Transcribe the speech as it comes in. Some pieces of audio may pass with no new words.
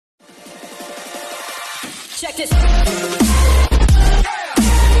Check this.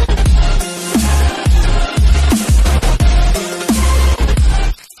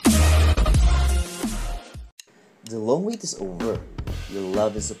 The long wait is over. Your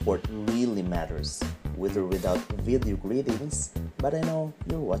love and support really matters, with or without video greetings, but I know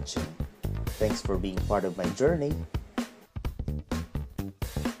you're watching. Thanks for being part of my journey.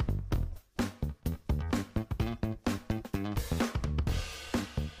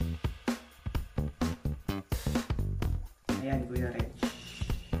 Ayan, Kuya Redj.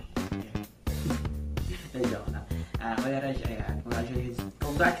 Joke na. Kuya Redj, ayan.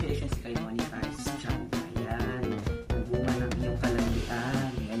 Congratulations kay Monetize Channel. Ayan. Nagbunga ng iyong kalandian.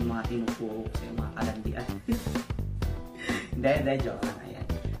 Ayan yung mga tinuturo sa iyong mga kalandian. Hindi, joke lang. Ayan.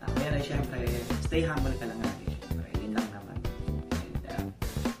 Kuya Redj, syempre, stay humble ka lang natin. Syempre, yun lang naman. And,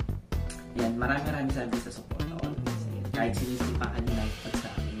 ayan, maraming salamat sa support. Always. Ayan, kahit sinisipakan nyo pag sa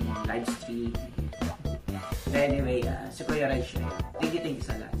aming live stream. Anyway, si Kuya Redj, thank you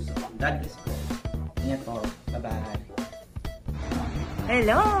sa lahat. So, God bless po. Ingat po. Bye-bye.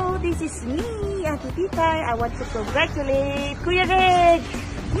 Hello, this is me, Ate Titay. I want to congratulate Kuya Redj.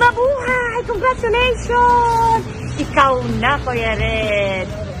 Mabuhay! Congratulations! Ikaw na, Kuya Redj.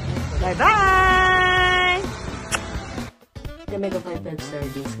 Bye-bye! The Mega 5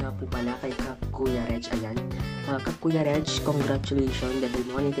 service nga po pala kay Kuya Redj. Ayan. Kuya Redj, congratulations dahil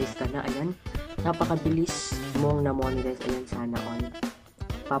monetize ka na. Ayan. Napakabilis mong na-monetize. Ayan, sana all.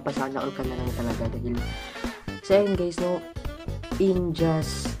 Papasana all ka na lang talaga dahil so ayun guys, no, in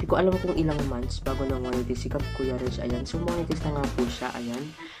just, di ko alam kung ilang months bago na-monetize si Kuya Redj. Ayan, so monetize na nga po siya. Ayan,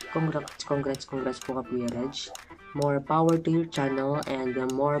 congrats po ka Kuya Redj. More power to your channel and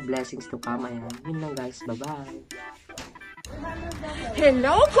more blessings to come. Ayan, yun lang guys, bye-bye.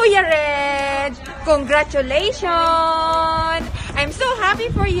 Hello, Kuya Redj! Congratulations! I'm so happy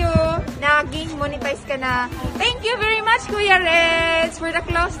for you. Naging monetize ka na. Thank you very much, Kuya Redj, for the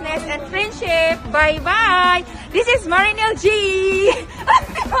closeness and friendship. Bye-bye! This is Marinel G!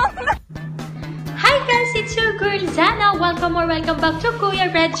 Hi guys, it's your girl Zana. Welcome back to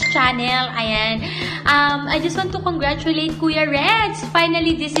Kuya Redj channel. Ayan. I just want to congratulate Kuya Redj.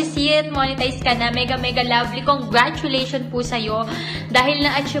 Finally, this is it. Monetize ka na. Mega lovely. Congratulations po sa'yo. Dahil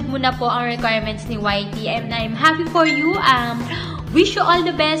na-achieve mo na po ang requirements ni YT. And I'm happy for you. Wish you all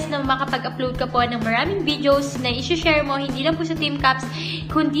the best na makapag-upload ka po ng maraming videos na i-share mo. Hindi lang po sa Team Caps,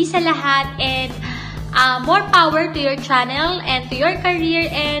 kundi sa lahat. And more power to your channel and to your career,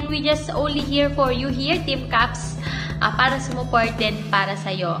 and we just only here for you here, Team Caps, para sumuport din para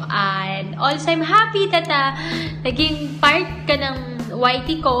sa'yo. And also, I'm happy that naging part ka ng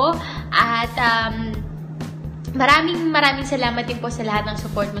YT ko, at maraming salamat din po sa lahat ng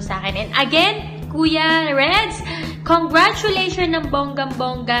support mo sa akin. And again, Kuya Redj, congratulations ng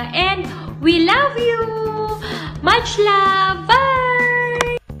bonggang-bongga, and we love you! Much love!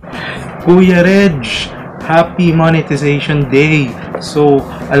 Bye! Kuya Redj, happy monetization day. So,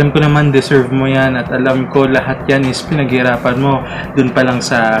 alam ko naman deserve mo yan, at alam ko lahat yan is pinaghirapan mo dun pa lang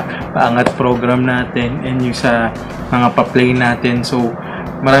sa paangat program natin and yung sa mga pa-play natin. So,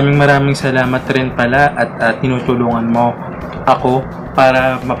 maraming salamat rin pala, at tinutulungan mo ako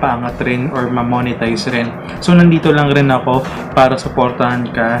para mapaangat rin or ma-monetize rin. So, nandito lang rin ako para supportahan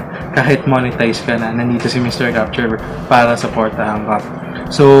ka kahit monetize ka na. Nandito si Mr. Capture para supportahan ka.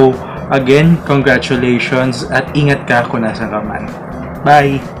 So, again, congratulations, at ingat ka kung nasa ka man.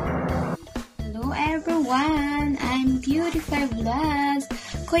 Bye! Hello everyone! I'm Beautify Vlogs.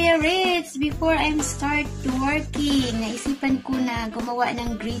 Kuya Redj, before I start working, naisipan ko na gumawa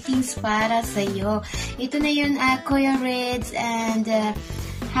ng greetings para sa'yo. Ito na yun, Kuya Redj, and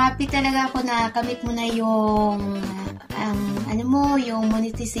happy talaga ako na kamit mo na yung yung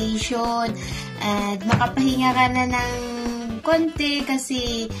monetization, and makapahinga ka na ng konti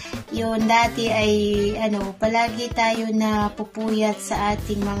kasi yun dati ay palagi tayo na pupuyat sa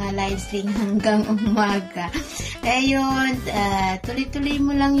ating mga live stream hanggang umaga. Kaya yun, tuloy-tuloy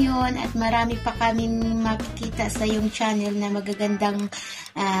mo lang yun, at marami pa kaming makikita sa yung channel na magagandang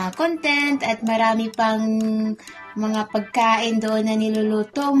content, at marami pang mga pagkain doon na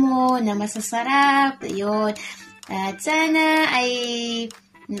niluluto mo na masasarap. Yun. At sana ay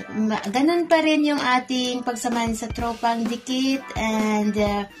ganun pa rin yung ating pagsamahan sa tropang dikit, and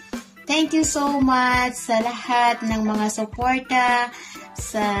thank you so much sa lahat ng mga suporta.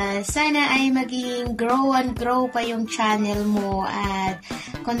 Sana ay maging grow and grow pa yung channel mo, at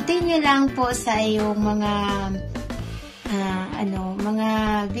continue lang po sa iyong mga mga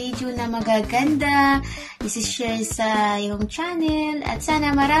video na magaganda isi-share sa iyong channel, at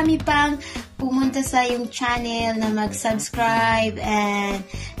sana marami pang pumunta sa iyong channel na mag-subscribe and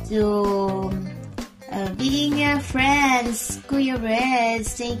to being friends. Kuya Redj,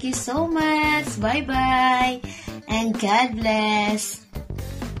 thank you so much. Bye-bye. And God bless.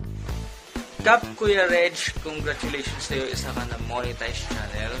 Kap Kuya Redj, congratulations sa iyo, isa ka na monetized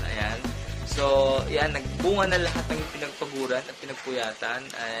channel. Ayan. So, yan, nagbunga na lahat ng pinagpaguran at pinagpuyatan,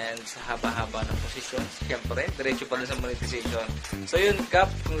 and sa haba-haba ng posisyon, siyempre, diretso pa rin sa monetization. So yun,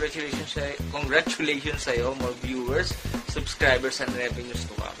 Kap, congratulations sa iyo, more viewers, subscribers, and revenues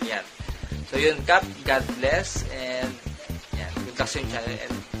to come. Yan. So yun, Kap, God bless, and yan, good luck sa yung channel,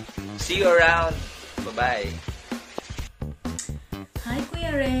 and see you around. Bye-bye. Hi,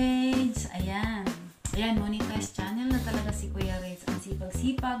 Kuya Redj! Ayan. Ayan, monetized channel na talaga si Kuya Redj. Ang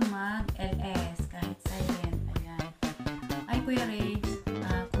sipag-sipag mag-LS kahit silent. Ayan. Hi, Kuya Redj.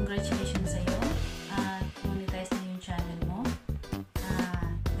 Congratulations sa'yo. Monetize na yung channel mo.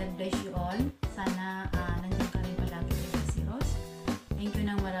 God bless you all. Sana nandiyan ka rin palagi kay si Rose. Thank you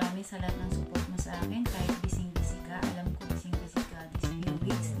nang marami sa lahat ng support mo sa akin. Kahit busy-busy ka. Alam ko busy-busy ka these few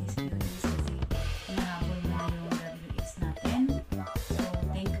weeks, kasi hinahabol mo na yung WX natin. So,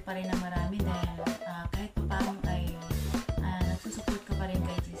 thank you pa rin ng marami dahil kahit paano ay nagsusupport ka pa rin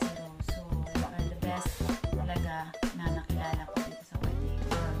kay GC Rose. So, you are the best talaga na nakilala ko dito sa Wednesday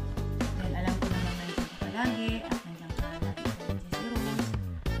World. Dahil alam ko naman nandiyan ka palagi at nandiyan ka lagi kay GC Rose.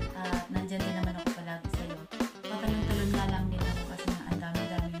 At nandiyan din naman ako palagi sa'yo. Patalon-talon nga lang din ako kasi ang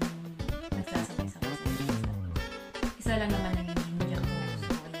dami-dami yung nagsasabay-sabay sa iyo. Isa lang naman ang ninja ko. So,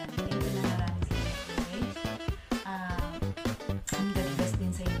 ayan. Thank you na marami sa iyo. Ang God bless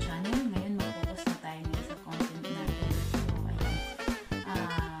din sa iyo channel. Ngayon, mag-focus na tayo ngayon sa content natin. So, ayan.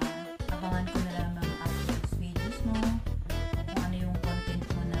 Abangan ko na lang mga uploads videos mo. Kung ano yung content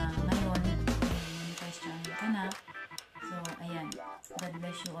mo na ngayon. Monetize channel ka na. So, ayan. God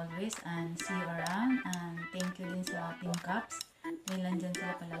bless you always and see you around. And thank you din sa Team Caps. Dahil nandyan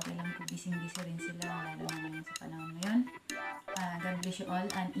sila palagi. Alam ko busy-busy rin sila. Lalo na ngayon sa panahon ngayon. God bless you all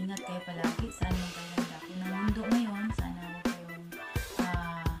and ingat kayo palagi. Saan yung kayong dako ng mundo ngayon. Sana huwag kayong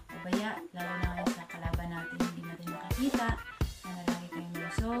pabaya. Lalo na ngayon sa kalaban natin. Hindi natin makakita. Sana lagi kayong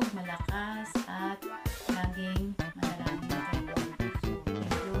malusog, malakas, at laging manalangin kayo. So, thank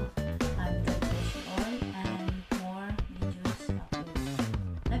you. And God bless you all and more videos uploads.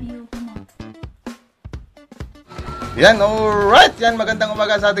 Love you. Come on. Yan, alright. Yan, magandang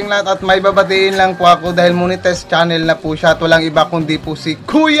umaga sa ating lahat. At may babatiin lang po ako dahil monetize channel na po siya. At walang iba kundi po si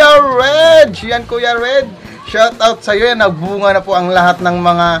Kuya Redj. Yan, Kuya Redj. Shout out sa iyo. Yan, nagbunga na po ang lahat ng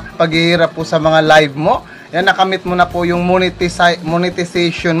mga paghihirap po sa mga live mo. Yan, nakamit mo na po yung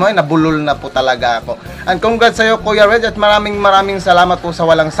monetization mo. Yan, nabulol na po talaga ako. And congrats sa iyo, Kuya Redj. At maraming salamat po sa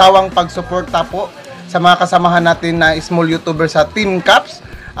walang sawang pagsuporta po sa mga kasamahan natin na small YouTuber sa Team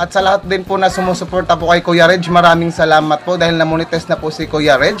Caps. At sa lahat din po na sumusuporta po kay Kuya Redj, maraming salamat po dahil na-monetize na po si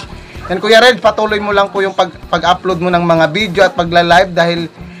Kuya Redj. And Kuya Redj, patuloy mo lang po yung pag-upload mo ng mga video at pagla-live dahil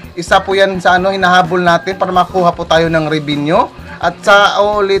isa po yan sa hinahabol natin para makuha po tayo ng revenue. At sa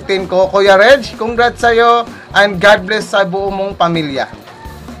uulitin ko, Kuya Redj, congrats sa iyo and God bless sa buong mong pamilya.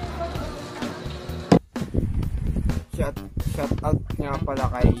 Shout out nga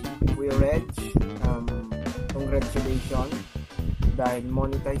pala kay Kuya Redj. Congratulations dahil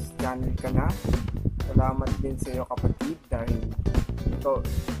monetized channel ka na. Salamat din sa iyo, kapatid, dahil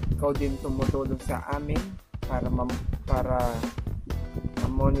ikaw din tumutulong sa amin para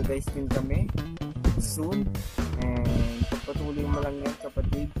monetize din kami soon. And patuloy mo lang yan,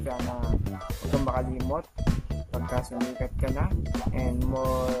 kapatid. Sana huwag kang makalimot pagka sumikat ka na and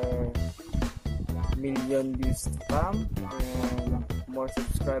more million views to come and more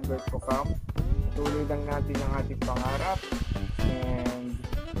subscribers to come. Tuloy lang natin ang ating pangarap. And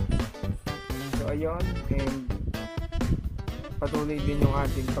so ayun, and patuloy din yung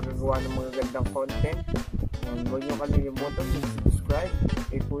ating paggagawa ng mga gandang content. And huwag nyo kalimutan mag-subscribe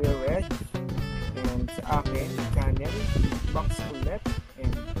kay Kuya Redj and sa akin channel Sulit.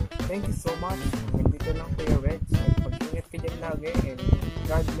 And thank you so much. Nandito lang, Kuya Redj. Pag-ingat ka dyan lagi and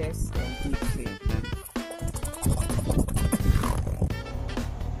God bless and keep safe.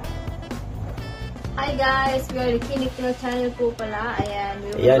 Hi guys, we are the Kinik channel po pala. Ayan,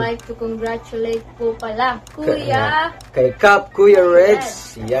 we would like to congratulate po pala Kuya kay Kap Kuya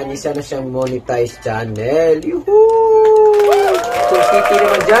Redj. Yan, isa na siyang monetized channel. Yuhuu! Kung titi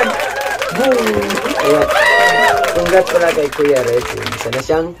naman dyan, boom! Ayan. Congrats pala kay Kuya Redj. Isa na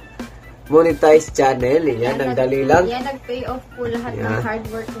siyang monetized channel. Yan, ang dali lang. Yan, nag-pay off po lahat ng hard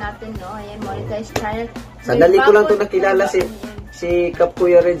work natin, no? Ayan, monetized channel. Sandali ko lang ito nakilala si Kap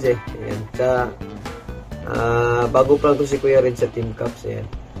Kuya Redj eh. Ayan, bago pa lang ito si Kuya Redj sa Team Caps. Ayan.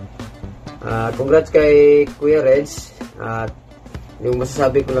 Congrats kay Kuya Redj. At yung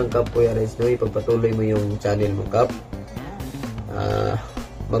masasabi ko lang, Kap, Kuya Redj, no, ipagpatuloy mo yung channel mo, Kap.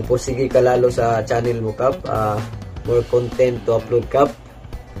 Magpursige ka lalo sa channel mo, Kap. More content to upload, Kap.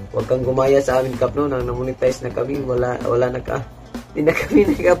 Huwag kang gumaya sa amin, Kap, no? Nang na-monetize na kami, hindi na kami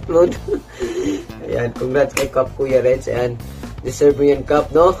nag-upload. Ayan, congrats kay Kap, Kuya Redj. Ayan, deserve mo yan,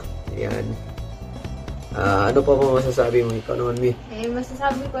 Kap, no? Ayan. Ano pa mo masasabi mo? Ikaw naman, Mi.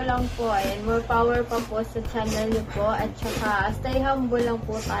 Masasabi ko lang po, ayan, more power pa po sa channel niyo po, at saka stay humble lang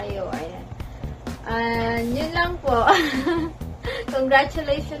po tayo, ayan. Yun lang po.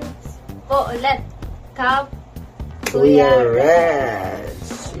 Congratulations po ulit, Kap, Kuya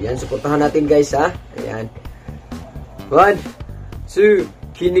Redj. Ayan, suportahan natin, guys, ha? Ayan. 1, 2,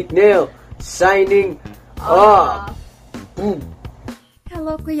 Kinik Nail, signing off. Boom.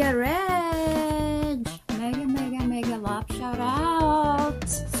 Hello, Kuya Redj. Mega love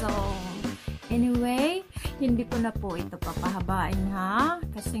shoutouts. So, anyway, hindi ko na po ito papahabain, ha?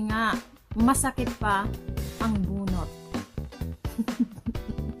 Kasi nga, masakit pa ang bunot.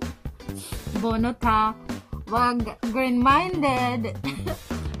 Bunot, ha? Wag green-minded.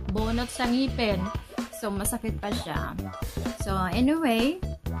 Bunot sa ngipin. So, masakit pa siya. So, anyway,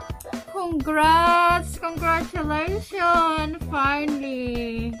 congratulations!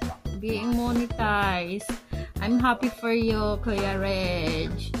 Finally, being monetized. I'm happy for you, Kuya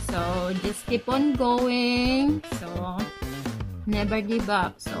Redj. So, just keep on going. So, never give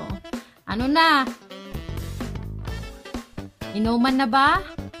up. So, ano na? Inuman na ba?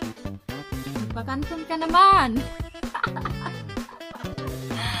 Magpakanton ka naman.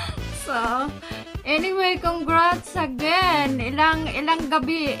 So, anyway, congrats again. Ilang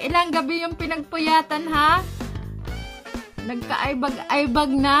gabi yung pinagpuyatan, ha? Nagka-aibag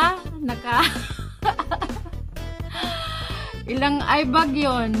na. Ilang aibag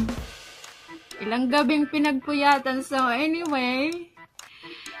yon. Ilang gabing pinagpuyatan. So, anyway,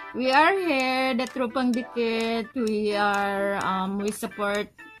 we are here, the Tropang Dikit. We support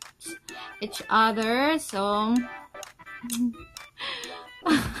each other. So,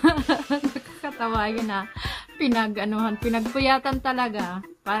 nakakatawa yun, ha. Pinagpuyatan talaga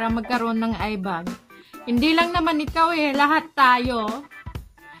para magkaroon ng aibag. Hindi lang naman ikaw, lahat tayo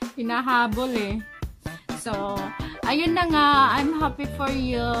hinahabol, So, ayun na nga, I'm happy for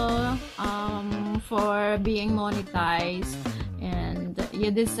you for being monetized, and you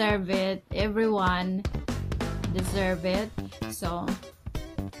deserve it. Everyone deserve it. So,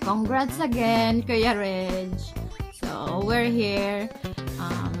 congrats again, Kuya Redj. So, we're here.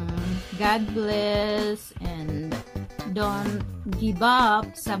 God bless, and don't give up.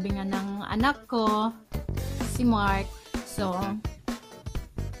 Sabi nga ng anak ko, si Mark. So,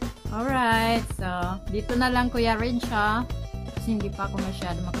 alright. So, dito na lang, Kuya Redj, ha? Kasi hindi pa ako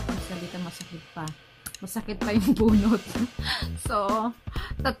masyado makapagsalita. Masakit pa yung bunot. So,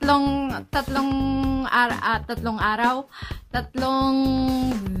 tatlong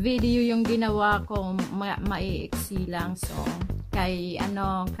video yung ginawa ko, maiiksi lang. So, kay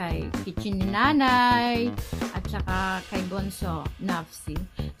kitchen ni nanay, at saka kay Bonso Nafsi.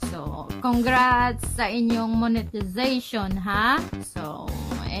 So, congrats sa inyong monetization, ha? So,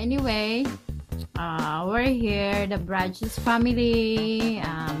 anyway, we're here, the Branches family.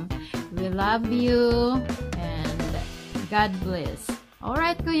 We love you, and God bless.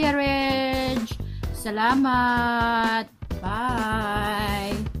 Alright, Kuya Redj. Salamat.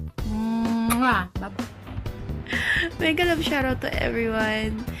 Bye. Bye. Mega love shoutout to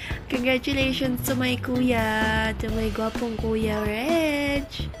everyone. Congratulations to my kuya, to my gwapong Kuya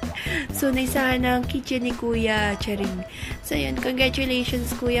Redj. So, naisahan ng kitchen ni Kuya, charing. So, yun, congratulations,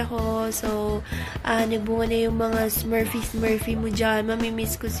 Kuya ko. So, nagbunga na yung mga Smurfy mo dyan.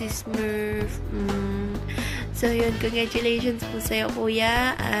 Mamimiss ko si Smurf. So, yun, congratulations po sa'yo,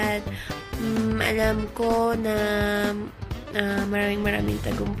 Kuya. At, alam ko na maraming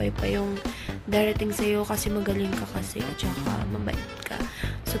tagumpay pa yung darating sa'yo kasi magaling ka kasi at saka mabait ka.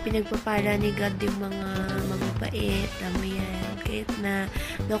 So, pinagpapala ni God yung mga mababait. Alam mo yan. Kahit na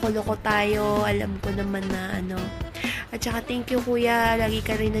loko-loko tayo, alam ko naman na At saka, thank you, Kuya. Lagi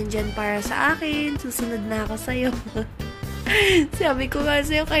ka rin nandyan para sa akin. Susunod na ako sa'yo. Sabi ko nga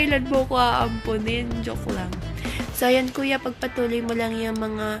sa'yo, kailan mo ko aampunin? Joke lang. So, ayan, Kuya, pagpatuloy mo lang yung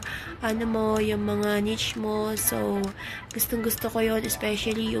mga, yung mga niche mo. So, gustong-gusto ko yun,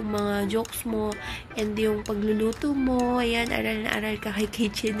 especially yung mga jokes mo and yung pagluluto mo. Ayan, aral na aral ka kay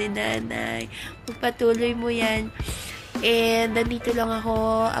kitchen ni nanay. Pagpatuloy mo yan. And, nandito lang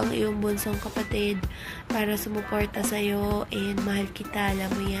ako, ang iyong bunsong kapatid, para sumuporta sa'yo. And, mahal kita,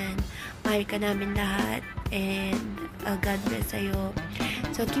 alam mo yan. Mahal ka namin lahat. And, God bless sa'yo.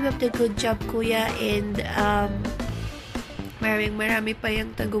 So, keep up the good job, Kuya. And, marami pa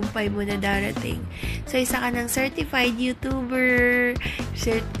yung tagumpay mo na darating. So, isa ka ng certified YouTuber,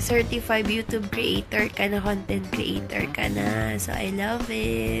 certified YouTube creator ka na, content creator ka na. So, I love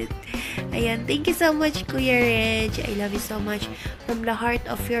it. Ayan, thank you so much, Kuya Redj. I love you so much from the heart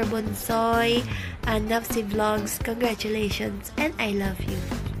of your bonsoy and Nafsi Vlogs. Congratulations and I love you.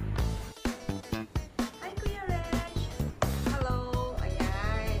 Hi, Kuya Redj! Hello!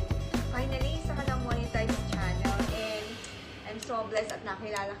 Ayan. Finally, isa ka ng monetized channel and I'm so blessed at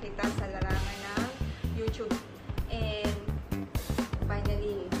nakilala kita sa larangan ng YouTube. And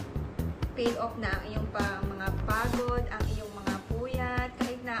finally, paid off na ang iyong mga pagod, ang iyong mga puyat.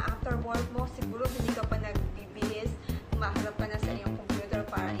 Kahit na after work mo, siguro hindi ka pa nagbibihis. Maharap ka na sa iyong computer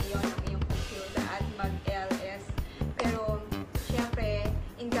para iyon ang iyong computer at mag-LS. Pero, syempre,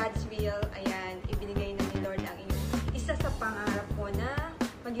 in God's will, ayan, ibinigay na ni Lord ang iyong isa sa pangarap ko na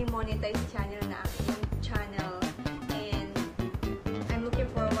maging monetized channel na ang iyong channel. And I'm looking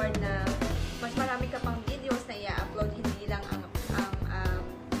forward na mas marami ka pang videos na i-upload, hindi lang ang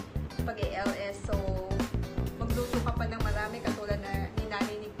pag-LS. So, magluto ka pa ng marami katulad na ni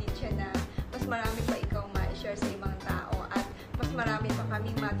Nanay ni Picha na mas marami pa ikaw ma-share sa ibang tao at mas marami pa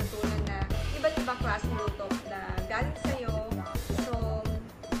kaming matutunan na iba't ibang klaseng luto na galing sa'yo. So,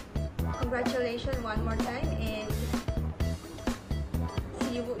 congratulations one more time and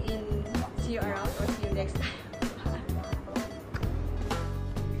see you around or see you next time.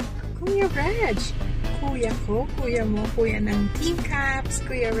 Kuya Redj, kuya ko, kuya mo, kuya ng Team Caps,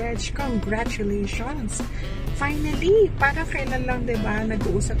 Kuya Redj, congratulations! Finally, para kailan lang, diba,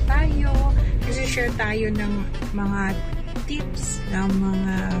 nag-uusap tayo, share tayo ng mga tips, ng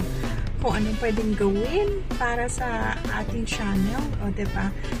mga kung anong pwedeng gawin para sa ating channel, o diba,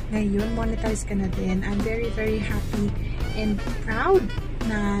 ngayon, monetize ka na din. I'm very, very happy and proud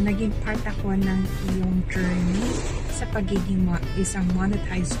na naging part ako ng iyong journey sa pagiging isang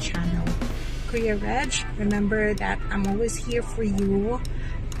monetized channel. Kuya Redj, remember that I'm always here for you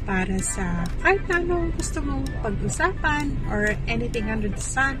para sa kahit anong gusto mong pag-usapan or anything under the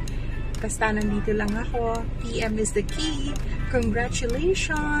sun. Basta nandito lang ako. PM is the key.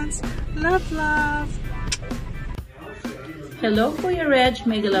 Congratulations! Love, love! Hello, Kuya Redj.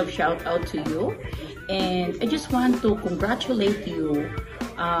 Mega love shout out to you. And I just want to congratulate you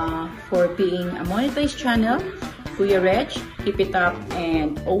for being a monetized channel. Kuya Redj, keep it up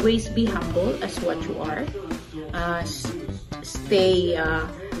and always be humble as what you are. Stay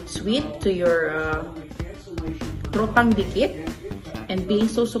sweet to your tropang dikit and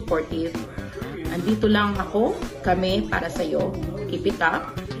being so supportive. Andito lang ako, kami para sa'yo. Keep it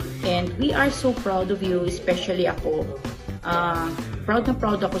up. And we are so proud of you, especially ako. Proud na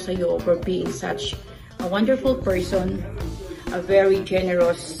proud ako sa'yo for being such a wonderful person, a very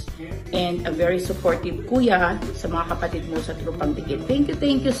generous and a very supportive kuya sa mga kapatid mo sa tropang dikit.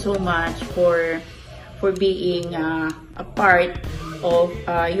 Thank you so much for being a part of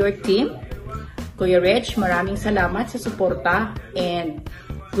your team. Kuya Redj, maraming salamat sa suporta and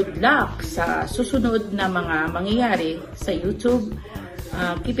good luck sa susunod na mga mangyayari sa YouTube.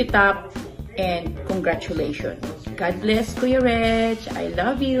 Keep it up and congratulations. God bless, Kuya Redj. I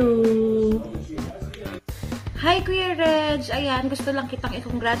love you. Hi, Kuya Redj! Ayan, gusto lang kitang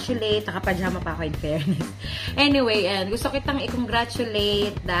i-congratulate. Nakapajama pa ako in fairness. Anyway, gusto kitang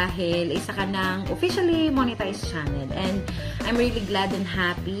i-congratulate dahil isa ka ng officially monetized channel. And I'm really glad and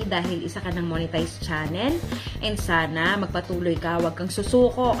happy dahil isa ka ng monetized channel. And sana magpatuloy ka, huwag kang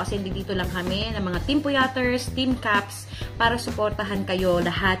susuko kasi hindi dito lang kami ng mga Team Puyaters, Team Caps para suportahan kayo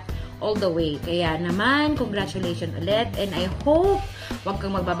lahat all the way. Kaya naman, congratulations ulit. And I hope huwag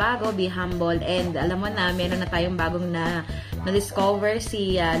kang magbabago, be humble. And alam mo na, meron na tayong bagong na-discover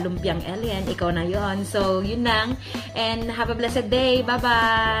si Lumpiang Alien. Ikaw na yon. So, yun lang. And have a blessed day.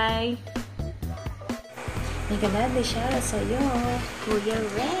 Bye-bye! Nagalala siya sa'yo, Kuya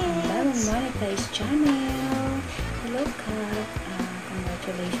Redj. Bagong monetized channel. Hello, Kat.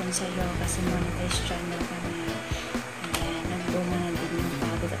 Congratulations sa'yo kasi monetized channel ka na. Ayan, nagbunga na din yung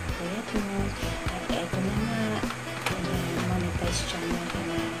pagod at puyat mo. At eto na nga, ayan, monetized channel ka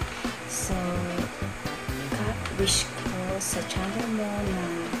na. So, Kat, wish ko sa channel mo na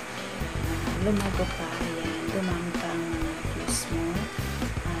lumago pa. Ayan, dumami pa ang views mo.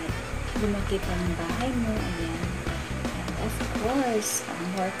 At lumaki pa ang bahay mo. Ayan. And of course,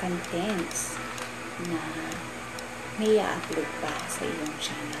 more contents na may i-upload pa sa iyong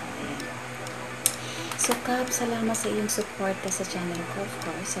channel. Ayan. So, Kap, salamat sa iyong support sa channel ko. Of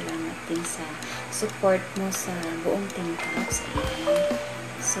course, salamat din sa support mo sa buong Team Caps. Ayan.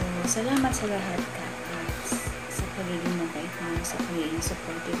 So, salamat sa lahat, Kap, sa pagiging mabait mo, sa pagiging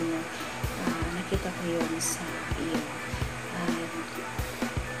supportive mo. Nakita ko yun sa iyong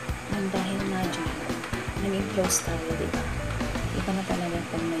naging close tayo, di ba? Iba na talaga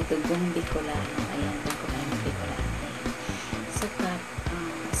kung may dugong Bicolano. Ayan, dugong Bicolano. So, Kap,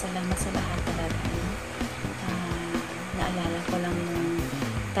 salamat sa lahat talaga. Naalala ko lang nung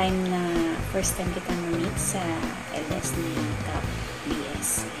time na first time kita na-meet sa LS ni Kap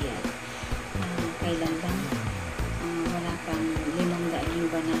BS. Ayan. Kailan lang? Wala pang 500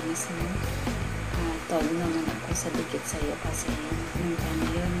 yung bananas mo. Tol naman ako sa dikit sa'yo kasi nung time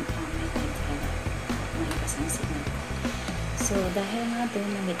na yun, may time talaga. Malakas ang signal ko. So, dahil nga doon,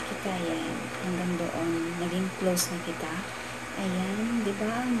 na-meet kita yan. Hanggang doon, naging close na kita. Ayan, di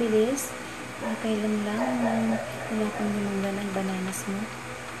ba? Ang bilis. Kailan lang, wala pang 500 ang bananas mo.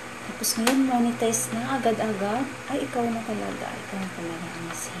 Tapos ngayon, monetize na, agad-agad. Ay, ikaw na talaga. Ikaw na talaga ang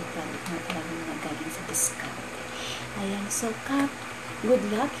masipag. Ikaw na talaga nagaling sa discount. Ayan, so, Kap, good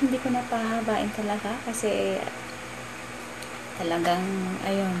luck. Hindi ko na pahabain talaga kasi talagang,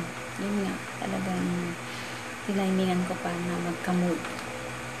 ayun, yun nga, talagang tinimingan ko pa na magka-mood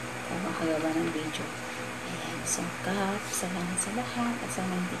para makagawa ng video. Ayan, so, Kap, salamat sa lahat at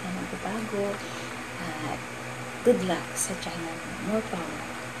sana hindi ka magbabago at good luck sa channel. More power.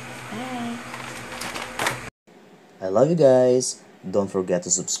 Bye! I love you guys. Don't forget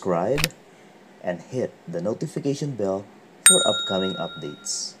to subscribe and hit the notification bell for upcoming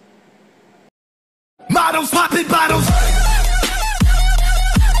updates. Models popping bottles.